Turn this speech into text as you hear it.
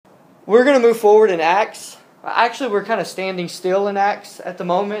We're going to move forward in Acts. Actually, we're kind of standing still in Acts at the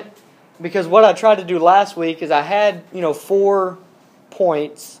moment, because what I tried to do last week is I had 4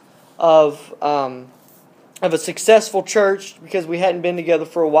 points of a successful church, because we hadn't been together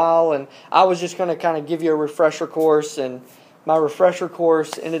for a while, and I was just going to kind of give you a refresher course, and my refresher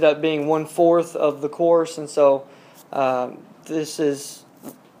course ended up being 1/4 of the course, and so this is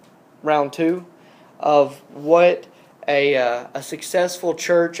round 2 of what a successful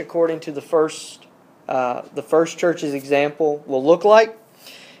church, according to the first church's example, will look like.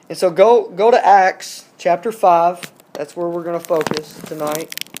 And so go to Acts chapter 5. That's where we're going to focus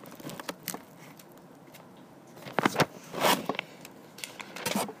tonight.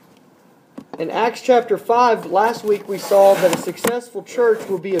 In Acts chapter 5, last week we saw that a successful church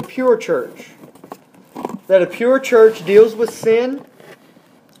will be a pure church. That a pure church deals with sin.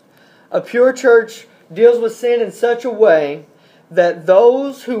 A pure church deals with sin in such a way that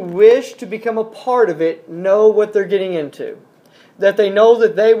those who wish to become a part of it know what they're getting into. That they know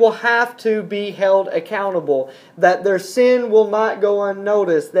that they will have to be held accountable. That their sin will not go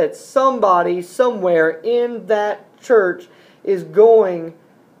unnoticed. That somebody somewhere in that church is going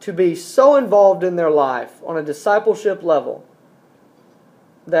to be so involved in their life on a discipleship level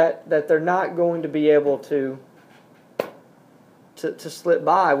that they're not going to be able to slip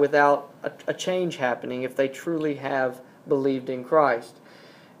by without a change happening if they truly have believed in Christ.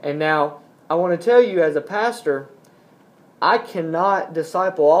 And now, I want to tell you as a pastor, I cannot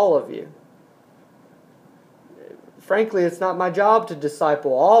disciple all of you. Frankly, it's not my job to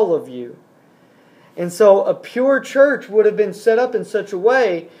disciple all of you. And so a pure church would have been set up in such a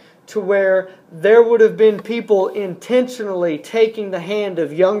way to where there would have been people intentionally taking the hand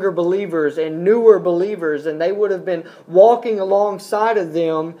of younger believers and newer believers, and they would have been walking alongside of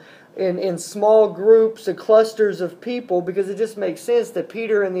them in small groups and clusters of people, because it just makes sense that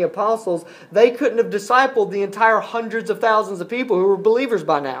Peter and the apostles, they couldn't have discipled the entire hundreds of thousands of people who were believers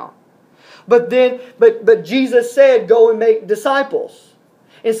by now. But Jesus said, go and make disciples.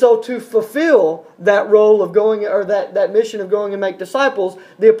 And so to fulfill that role of going, or that mission of going and make disciples,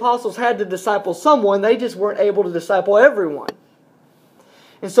 the apostles had to disciple someone. They just weren't able to disciple everyone.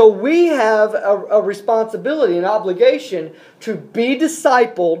 And so we have a responsibility, an obligation to be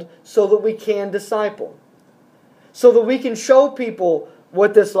discipled so that we can disciple. So that we can show people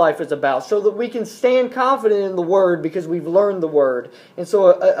what this life is about. So that we can stand confident in the Word because we've learned the Word. And so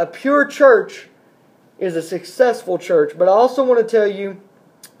a pure church is a successful church. But I also want to tell you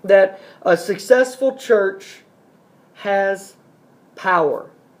that a successful church has power.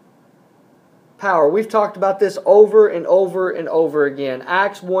 Power. We've talked about this over and over and over again.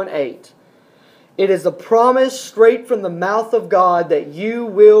 Acts 1:8. It is a promise straight from the mouth of God that you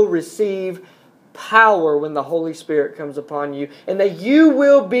will receive power when the Holy Spirit comes upon you, and that you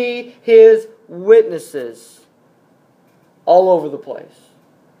will be His witnesses all over the place.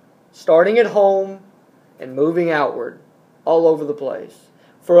 Starting at home and moving outward. All over the place.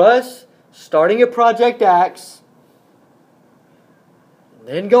 For us, starting at Project Acts,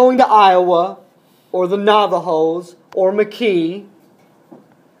 then going to Iowa, or the Navajos, or McKee,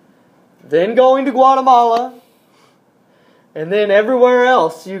 then going to Guatemala, and then everywhere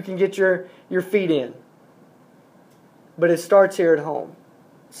else you can get your feet in. But it starts here at home.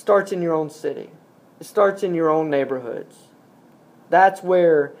 It starts in your own city. It starts in your own neighborhoods. That's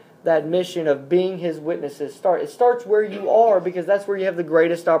where that mission of being His witnesses starts. It starts where you are, because that's where you have the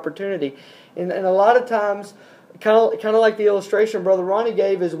greatest opportunity. And a lot of times, kind of like the illustration Brother Ronnie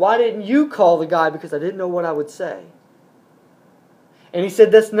gave, is, why didn't you call the guy? Because I didn't know what I would say. And he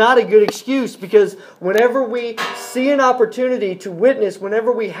said that's not a good excuse, because whenever we see an opportunity to witness,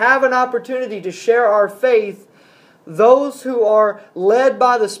 whenever we have an opportunity to share our faith, those who are led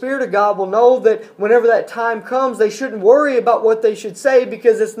by the Spirit of God will know that whenever that time comes, they shouldn't worry about what they should say,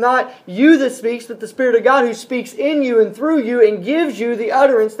 because it's not you that speaks, but the Spirit of God who speaks in you and through you and gives you the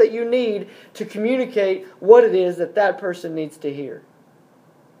utterance that you need to communicate what it is that person needs to hear.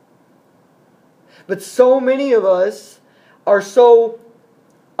 But so many of us are so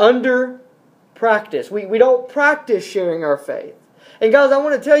under practice. We don't practice sharing our faith. And guys, I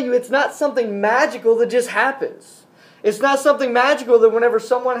want to tell you, it's not something magical that just happens. It's not something magical that whenever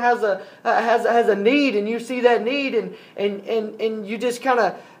someone has a need and you see that need and you just kind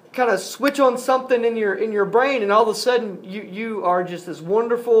of switch on something in your brain, and all of a sudden you are just this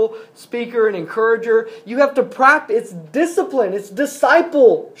wonderful speaker and encourager. You have to practice. It's discipline. It's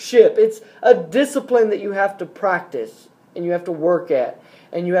discipleship. It's a discipline that you have to practice and you have to work at,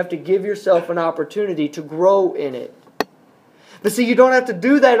 and you have to give yourself an opportunity to grow in it. But see, you don't have to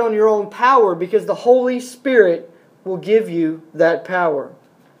do that on your own power, because the Holy Spirit will give you that power.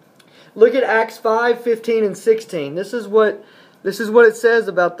 Look at Acts 5:15 and 16. This is what it says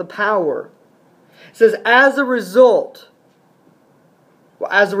about the power. It says, as a result.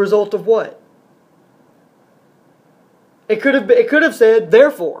 Well, as a result of what? It could have said,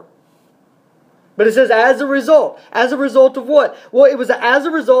 therefore. But it says, as a result. As a result of what? Well, it was as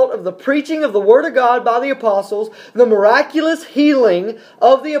a result of the preaching of the Word of God by the apostles, the miraculous healing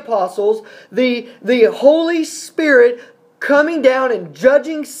of the apostles, the Holy Spirit coming down and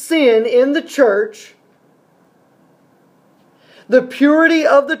judging sin in the church, the purity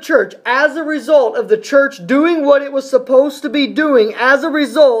of the church. As a result of the church doing what it was supposed to be doing, as a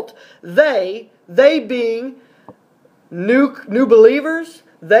result, they being new believers,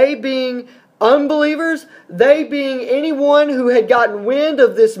 they being unbelievers, they being anyone who had gotten wind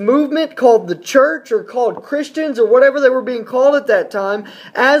of this movement called the church or called Christians or whatever they were being called at that time,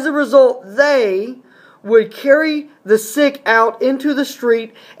 as a result, they would carry the sick out into the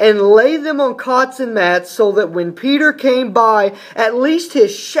street and lay them on cots and mats so that when Peter came by, at least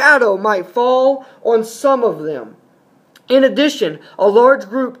his shadow might fall on some of them. In addition, a large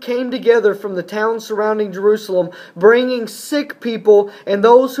group came together from the towns surrounding Jerusalem, bringing sick people and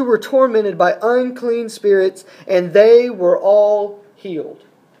those who were tormented by unclean spirits, and they were all healed.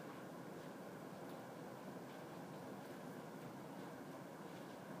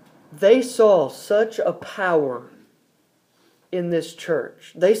 They saw such a power in this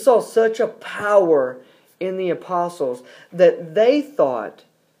church. They saw such a power in the apostles that they thought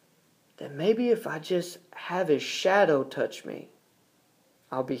that maybe if I just have His shadow touch me,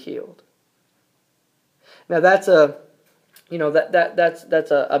 I'll be healed. Now that's a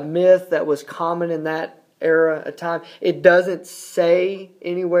myth that was common in that era of time. It doesn't say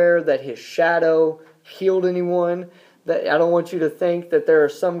anywhere that His shadow healed anyone. That I don't want you to think that there are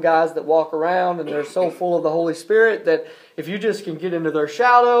some guys that walk around and they're so full of the Holy Spirit that if you just can get into their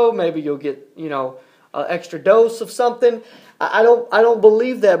shadow, maybe you'll get an extra dose of something. I don't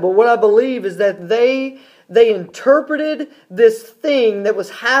believe that. But what I believe is that they interpreted this thing that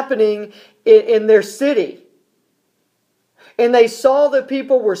was happening in their city. And they saw that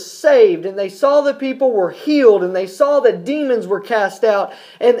people were saved, and they saw that people were healed, and they saw that demons were cast out,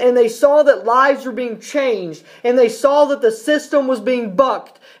 and they saw that lives were being changed, and they saw that the system was being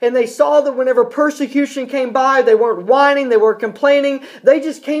bucked, and they saw that whenever persecution came by, they weren't whining, they weren't complaining, they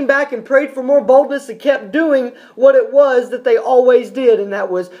just came back and prayed for more boldness and kept doing what it was that they always did, and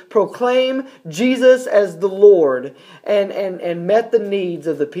that was proclaim Jesus as the Lord, and met the needs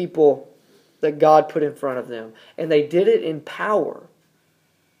of the people that God put in front of them. And they did it in power.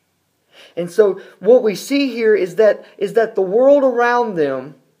 And so what we see here is that the world around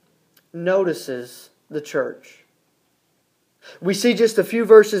them notices the church. We see just a few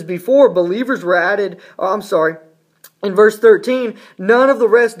verses before, believers were added, in verse 13, none of the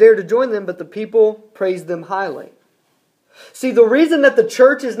rest dared to join them, but the people praised them highly. See, the reason that the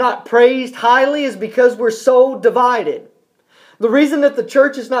church is not praised highly is because we're so divided. The reason that the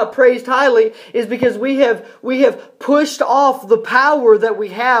church is not praised highly is because we have pushed off the power that we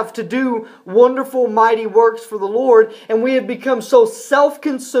have to do wonderful, mighty works for the Lord, and we have become so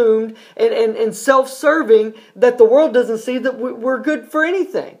self-consumed and self-serving that the world doesn't see that we're good for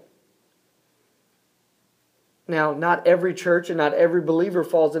anything. Now, not every church and not every believer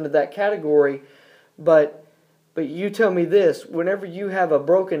falls into that category, but you tell me this, whenever you have a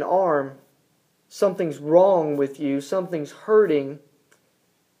broken arm, something's wrong with you, something's hurting,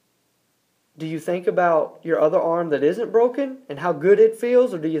 do you think about your other arm that isn't broken and how good it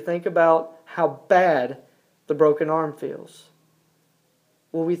feels, or do you think about how bad the broken arm feels?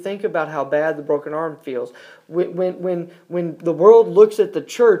 Well, we think about how bad the broken arm feels. When the world looks at the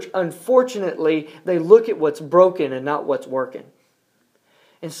church, unfortunately, they look at what's broken and not what's working.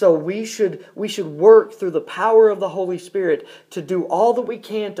 And so we should work through the power of the Holy Spirit to do all that we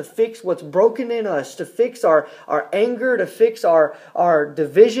can to fix what's broken in us, to fix our anger, to fix our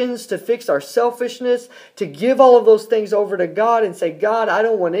divisions, to fix our selfishness, to give all of those things over to God and say, God, I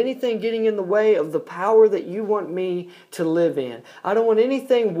don't want anything getting in the way of the power that you want me to live in. I don't want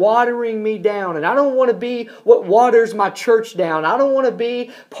anything watering me down, and I don't want to be what waters my church down. I don't want to be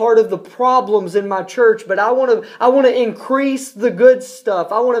part of the problems in my church, but I want to increase the good stuff.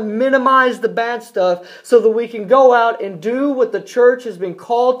 I want to minimize the bad stuff so that we can go out and do what the church has been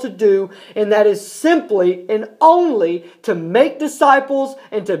called to do, and that is simply and only to make disciples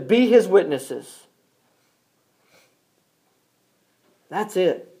and to be His witnesses. That's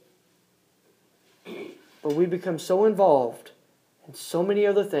it. But we become so involved in so many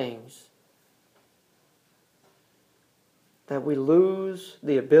other things that we lose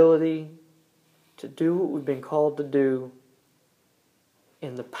the ability to do what we've been called to do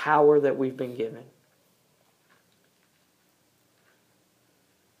in the power that we've been given.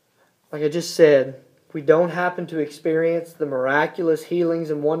 Like I just said, we don't happen to experience the miraculous healings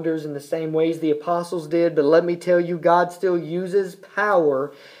and wonders in the same ways the apostles did, but let me tell you, God still uses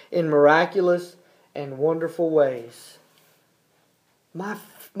power in miraculous and wonderful ways. My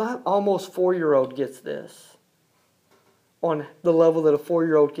almost 4-year-old gets this on the level that a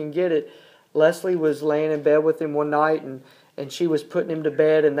 4-year-old can get it. Leslie was laying in bed with him one night, and she was putting him to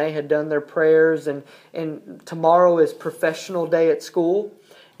bed, and they had done their prayers, and tomorrow is professional day at school.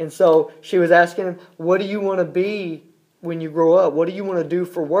 And so she was asking him, what do you want to be when you grow up? What do you want to do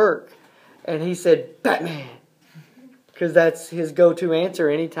for work? And he said, Batman. Because that's his go-to answer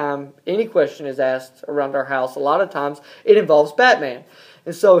anytime any question is asked around our house. A lot of times it involves Batman.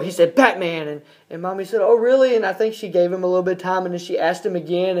 And so he said, Batman. And Mommy said, oh, really? And I think she gave him a little bit of time, and then she asked him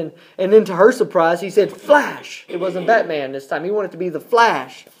again. And then to her surprise, he said, Flash. It wasn't Batman this time. He wanted to be the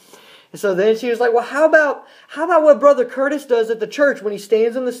Flash. And so then she was like, well, how about what Brother Curtis does at the church when he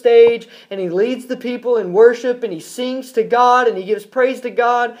stands on the stage and he leads the people in worship and he sings to God and he gives praise to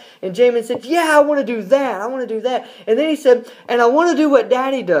God? And Jamin said, yeah, I want to do that. I want to do that. And then he said, and I want to do what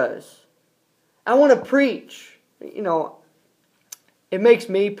Daddy does. I want to preach. You know, it makes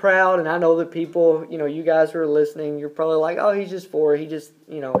me proud, and I know that people, you guys who are listening, you're probably like, oh, he's just 4. He just,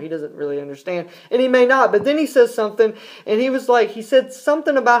 he doesn't really understand. And he may not. But then he says something, and he said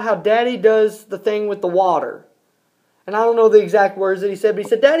something about how Daddy does the thing with the water. And I don't know the exact words that he said, but he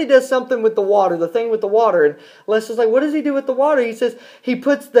said, Daddy does something with the water, the thing with the water. And Les is like, what does he do with the water? He says, he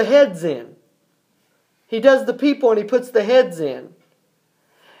puts the heads in. He does the people, and he puts the heads in.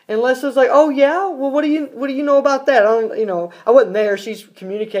 And Leslie's like, oh yeah? Well, what do you know about that? I wasn't there. She's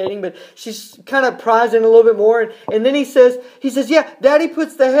communicating, but she's kind of pries in a little bit more. And then he says, yeah, Daddy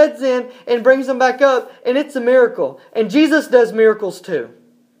puts the heads in and brings them back up, and it's a miracle. And Jesus does miracles too.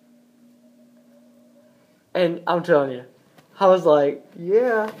 And I'm telling you, I was like,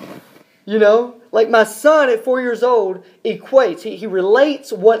 yeah. Like my son at 4 years old equates. He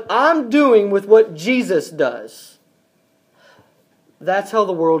relates what I'm doing with what Jesus does. That's how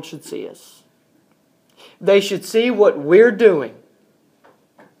the world should see us. They should see what we're doing.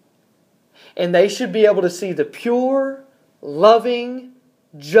 And they should be able to see the pure, loving,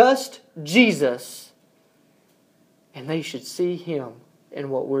 just Jesus. And they should see Him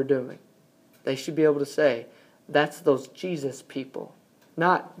in what we're doing. They should be able to say, that's those Jesus people.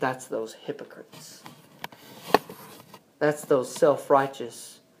 Not, that's those hypocrites. That's those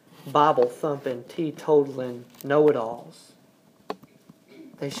self-righteous, Bible-thumping, teetotaling know-it-alls.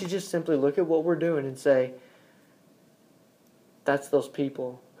 They should just simply look at what we're doing and say, that's those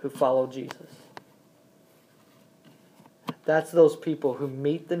people who follow Jesus. That's those people who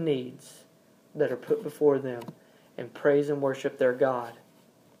meet the needs that are put before them and praise and worship their God.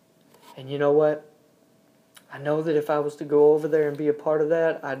 And you know what? I know that if I was to go over there and be a part of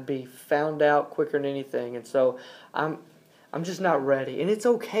that, I'd be found out quicker than anything. And so I'm just not ready. And it's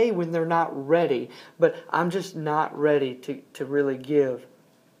okay when they're not ready, but I'm just not ready to really give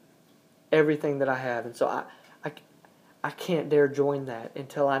everything that I have. And so I can't dare join that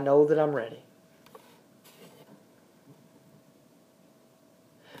until I know that I'm ready.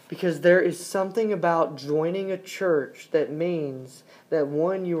 Because there is something about joining a church that means that,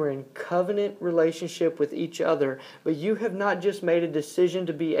 one, you are in covenant relationship with each other, but you have not just made a decision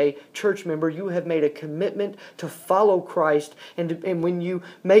to be a church member, you have made a commitment to follow Christ. And when you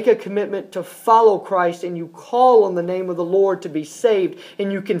make a commitment to follow Christ and you call on the name of the Lord to be saved,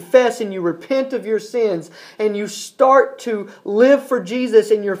 and you confess and you repent of your sins, and you start to live for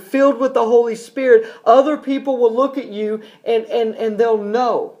Jesus and you're filled with the Holy Spirit, other people will look at you and they'll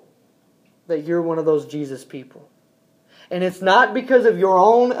know that you're one of those Jesus people. And it's not because of your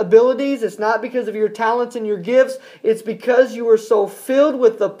own abilities. It's not because of your talents and your gifts. It's because you are so filled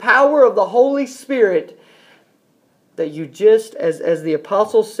with the power of the Holy Spirit that you just, as the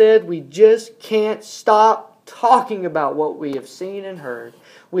apostle said, we just can't stop talking about what we have seen and heard.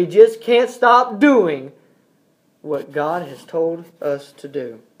 We just can't stop doing what God has told us to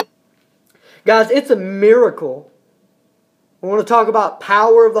do. Guys, it's a miracle. We want to talk about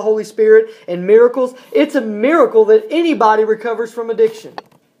power of the Holy Spirit and miracles. It's a miracle that anybody recovers from addiction.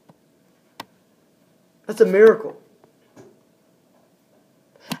 That's a miracle.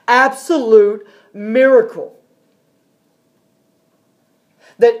 Absolute miracle.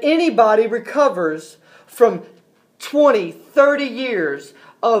 That anybody recovers from 20, 30 years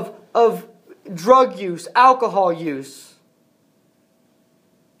of drug use, alcohol use.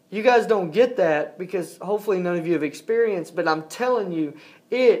 You guys don't get that because hopefully none of you have experienced, but I'm telling you,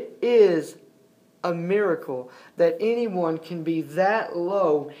 it is a miracle that anyone can be that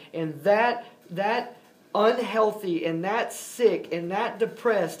low and that unhealthy and that sick and that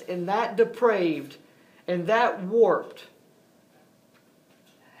depressed and that depraved and that warped,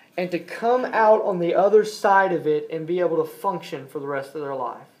 and to come out on the other side of it and be able to function for the rest of their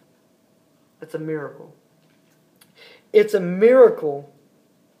life. That's a miracle. It's a miracle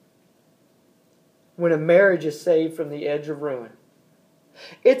when a marriage is saved from the edge of ruin.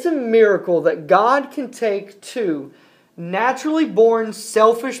 It's a miracle that God can take two naturally born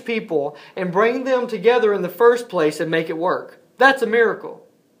selfish people and bring them together in the first place and make it work. That's a miracle.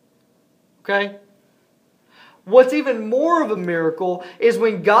 Okay? What's even more of a miracle is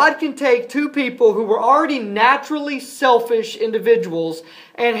when God can take two people who were already naturally selfish individuals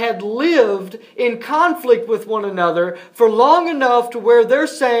and had lived in conflict with one another for long enough to where they're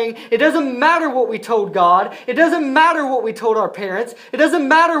saying, it doesn't matter what we told God, it doesn't matter what we told our parents, it doesn't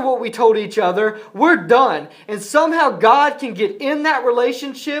matter what we told each other, we're done. And somehow God can get in that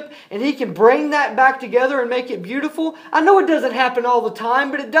relationship and He can bring that back together and make it beautiful. I know it doesn't happen all the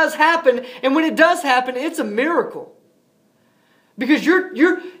time, but it does happen. And when it does happen, it's a miracle. Because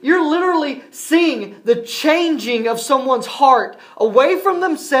you're literally seeing the changing of someone's heart away from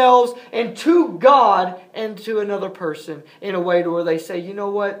themselves and to God and to another person in a way to where they say, you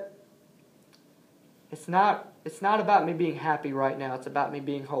know what? It's not about me being happy right now. It's about me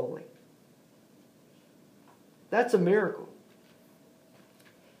being holy. That's a miracle.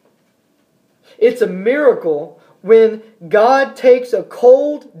 It's a miracle when God takes a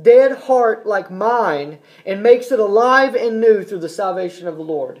cold, dead heart like mine and makes it alive and new through the salvation of the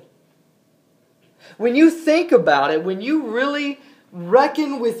Lord. When you think about it, when you really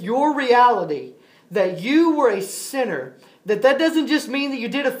reckon with your reality that you were a sinner, that doesn't just mean that you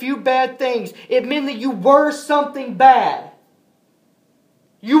did a few bad things. It meant that you were something bad.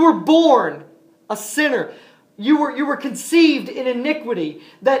 You were born a sinner. You were conceived in iniquity,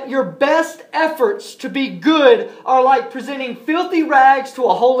 that your best efforts to be good are like presenting filthy rags to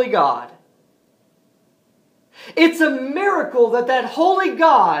a holy God. It's a miracle that holy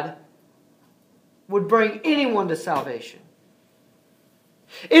God would bring anyone to salvation.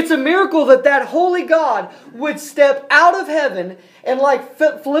 It's a miracle that holy God would step out of heaven and, like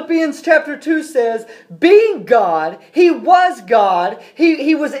Philippians chapter 2 says, being God, He was God,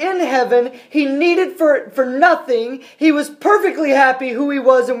 He was in heaven, He needed for nothing, He was perfectly happy who He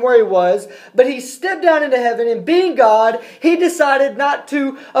was and where He was, but He stepped down into heaven, and being God, He decided not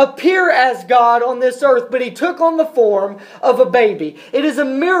to appear as God on this earth, but He took on the form of a baby. It is a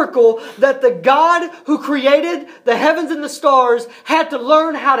miracle that the God who created the heavens and the stars had to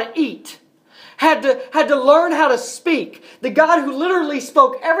learn how to eat. Had to learn how to speak. The God who literally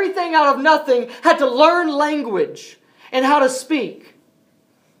spoke everything out of nothing had to learn language and how to speak.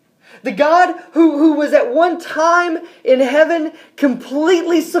 The God who was at one time in heaven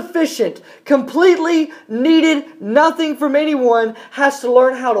completely sufficient, completely needed nothing from anyone, has to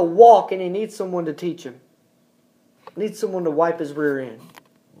learn how to walk, and He needs someone to teach Him. Needs someone to wipe His rear end.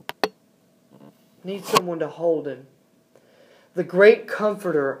 Needs someone to hold Him. The great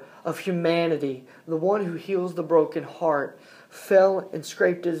comforter of humanity, the one who heals the broken heart, fell and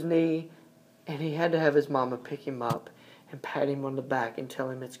scraped his knee, and he had to have his mama pick him up and pat him on the back and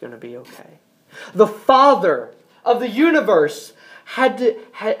tell him it's going to be okay. The Father of the universe had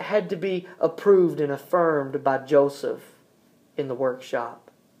to be approved and affirmed by Joseph in the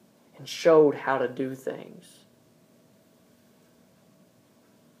workshop and showed how to do things.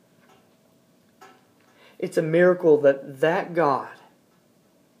 It's a miracle that God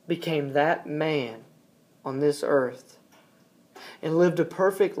became that man on this earth and lived a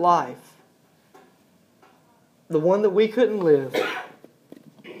perfect life. The one that we couldn't live.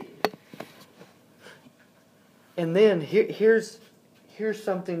 And then here's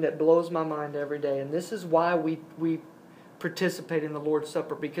something that blows my mind every day. And this is why we participate in the Lord's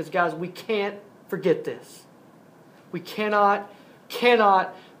Supper. Because guys, we can't forget this. We cannot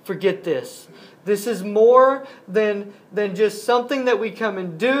forget this. This is more than just something that we come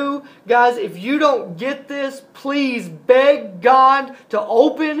and do. Guys, if you don't get this, please beg God to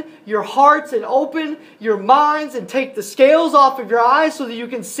open your hearts and open your minds and take the scales off of your eyes so that you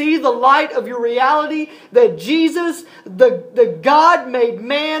can see the light of your reality that Jesus, the God-made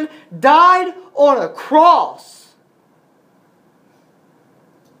man, died on a cross.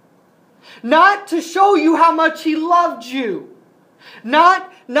 Not to show you how much He loved you.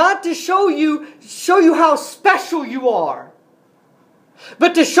 Not to show you how special you are,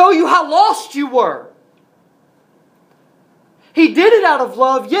 but to show you how lost you were. He did it out of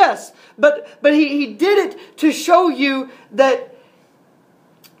love, yes, but he did it to show you that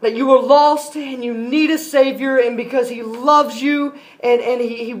that you are lost and you need a Savior, and because He loves you and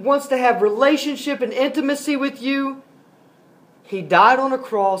He wants to have relationship and intimacy with you, He died on a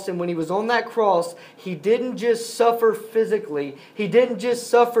cross. And when He was on that cross, He didn't just suffer physically. He didn't just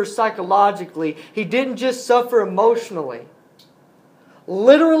suffer psychologically. He didn't just suffer emotionally.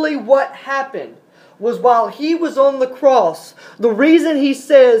 Literally what happened was, while He was on the cross, the reason He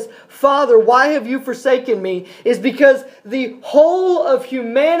says, "Father, why have you forsaken me?" is because the whole of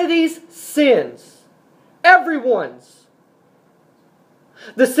humanity's sins, everyone's,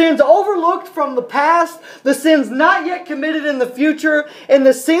 the sins overlooked from the past, the sins not yet committed in the future, and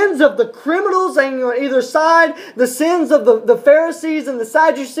the sins of the criminals on either side, the sins of the Pharisees and the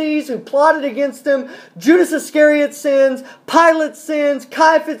Sadducees who plotted against Him, Judas Iscariot's sins, Pilate's sins,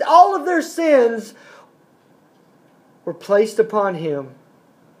 Caiaphas, all of their sins were placed upon Him.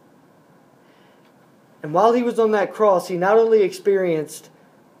 And while He was on that cross, He not only experienced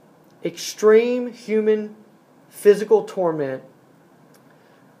extreme human physical torment,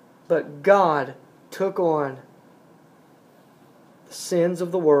 but God took on the sins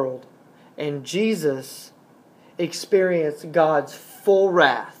of the world. And Jesus experienced God's full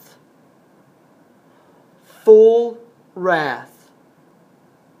wrath. Full wrath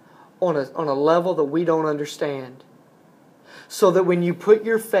on a level that we don't understand. So that when you put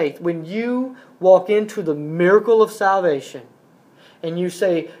your faith, when you walk into the miracle of salvation, and you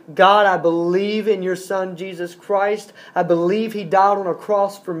say, "God, I believe in your Son, Jesus Christ. I believe He died on a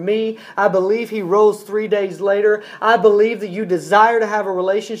cross for me. I believe He rose 3 days later. I believe that you desire to have a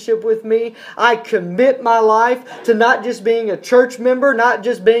relationship with me. I commit my life to not just being a church member, not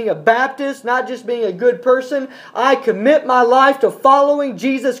just being a Baptist, not just being a good person. I commit my life to following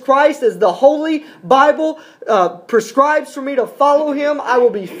Jesus Christ as the Holy Bible prescribes for me to follow Him. I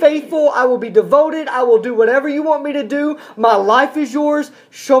will be faithful. I will be devoted. I will do whatever you want me to do. My life is yours.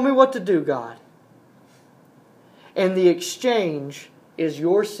 Show me what to do, God." And the exchange is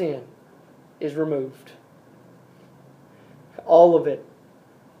your sin is removed. All of it.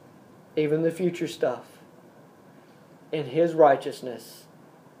 Even the future stuff. And His righteousness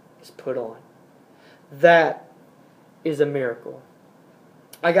is put on. That is a miracle.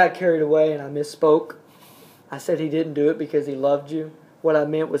 I got carried away and I misspoke. I said He didn't do it because He loved you. What I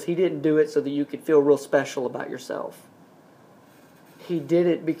meant was He didn't do it so that you could feel real special about yourself. He did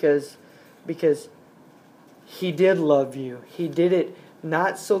it because He did love you. He did it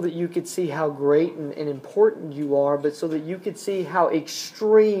not so that you could see how great and important you are, but so that you could see how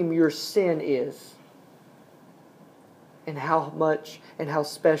extreme your sin is. And how much and how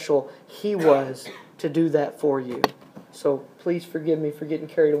special He was to do that for you. So please forgive me for getting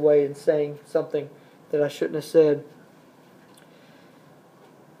carried away and saying something that I shouldn't have said.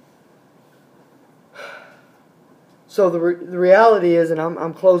 So the reality is, and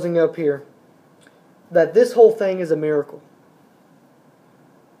I'm closing up here, that this whole thing is a miracle.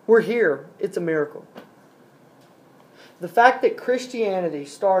 We're here. It's a miracle. The fact that Christianity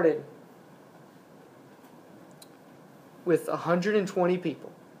started with 120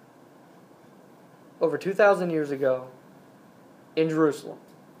 people over 2,000 years ago in Jerusalem.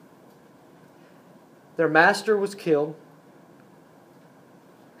 Their master was killed.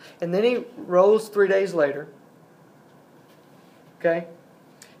 And then He rose 3 days later. Okay?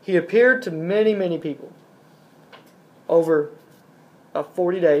 He appeared to many, many people over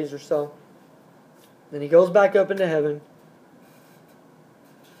 40 days or so. Then He goes back up into heaven.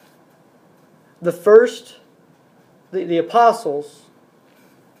 The apostles,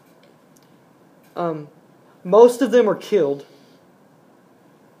 most of them are killed.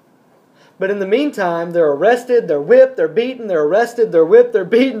 But in the meantime, they're arrested, they're whipped, they're beaten, they're arrested, they're whipped, they're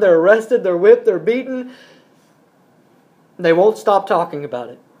beaten, they're arrested, they're whipped, they're beaten. They won't stop talking about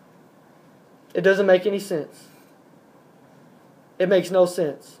it. It doesn't make any sense. It makes no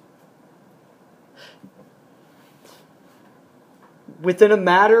sense. Within a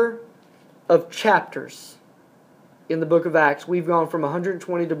matter of chapters in the book of Acts, we've gone from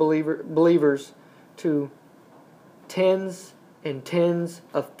 120 believers to tens and tens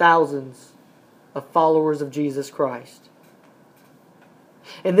of thousands of followers of Jesus Christ.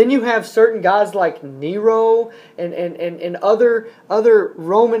 And then you have certain guys like Nero and other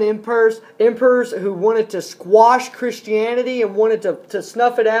Roman emperors who wanted to squash Christianity and wanted to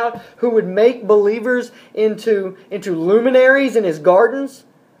snuff it out, who would make believers into luminaries in his gardens,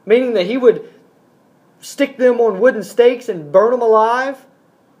 meaning that he would stick them on wooden stakes and burn them alive,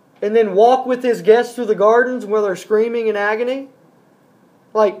 and then walk with his guests through the gardens where they're screaming in agony.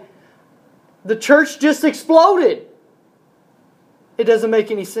 Like, the church just exploded. It doesn't make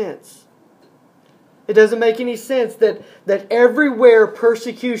any sense. It doesn't make any sense that everywhere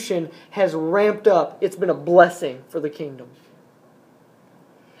persecution has ramped up, it's been a blessing for the kingdom.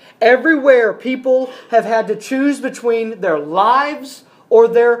 Everywhere people have had to choose between their lives or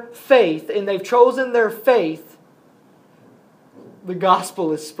their faith, and they've chosen their faith, the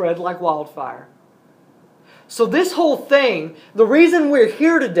gospel is spread like wildfire. So this whole thing, the reason we're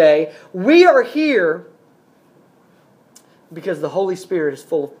here today, we are here because the Holy Spirit is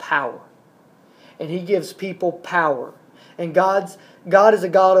full of power. And He gives people power. And God is a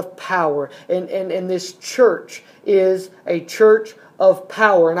God of power. And this church is a church of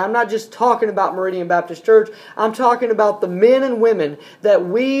power. And I'm not just talking about Meridian Baptist Church. I'm talking about the men and women that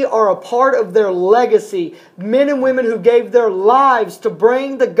we are a part of their legacy. Men and women who gave their lives to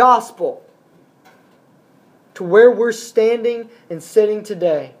bring the gospel to where we're standing and sitting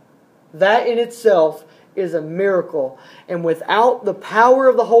today. That in itself is a miracle. And without the power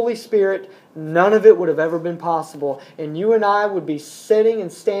of the Holy Spirit, none of it would have ever been possible. And you and I would be sitting and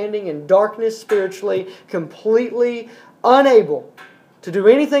standing in darkness spiritually, completely unable to do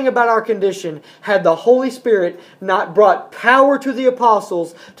anything about our condition had the Holy Spirit not brought power to the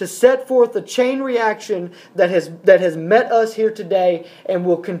apostles to set forth the chain reaction that has met us here today and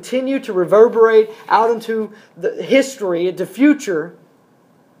will continue to reverberate out into the history, into future,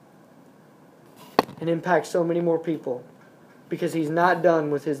 and impact so many more people. Because He's not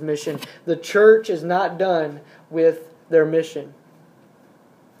done with His mission. The church is not done with their mission.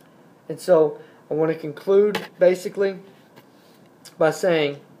 And so I want to conclude basically by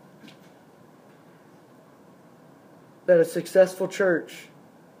saying that a successful church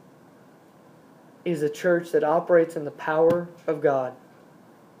is a church that operates in the power of God.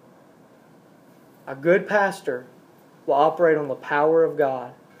 A good pastor will operate on the power of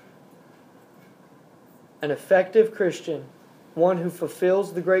God. An effective Christian, one who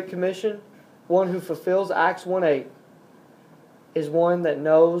fulfills the Great Commission, one who fulfills Acts 1:8, is one that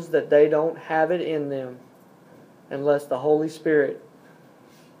knows that they don't have it in them unless the Holy Spirit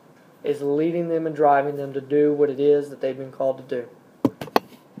is leading them and driving them to do what it is that they've been called to do.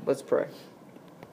 Let's pray.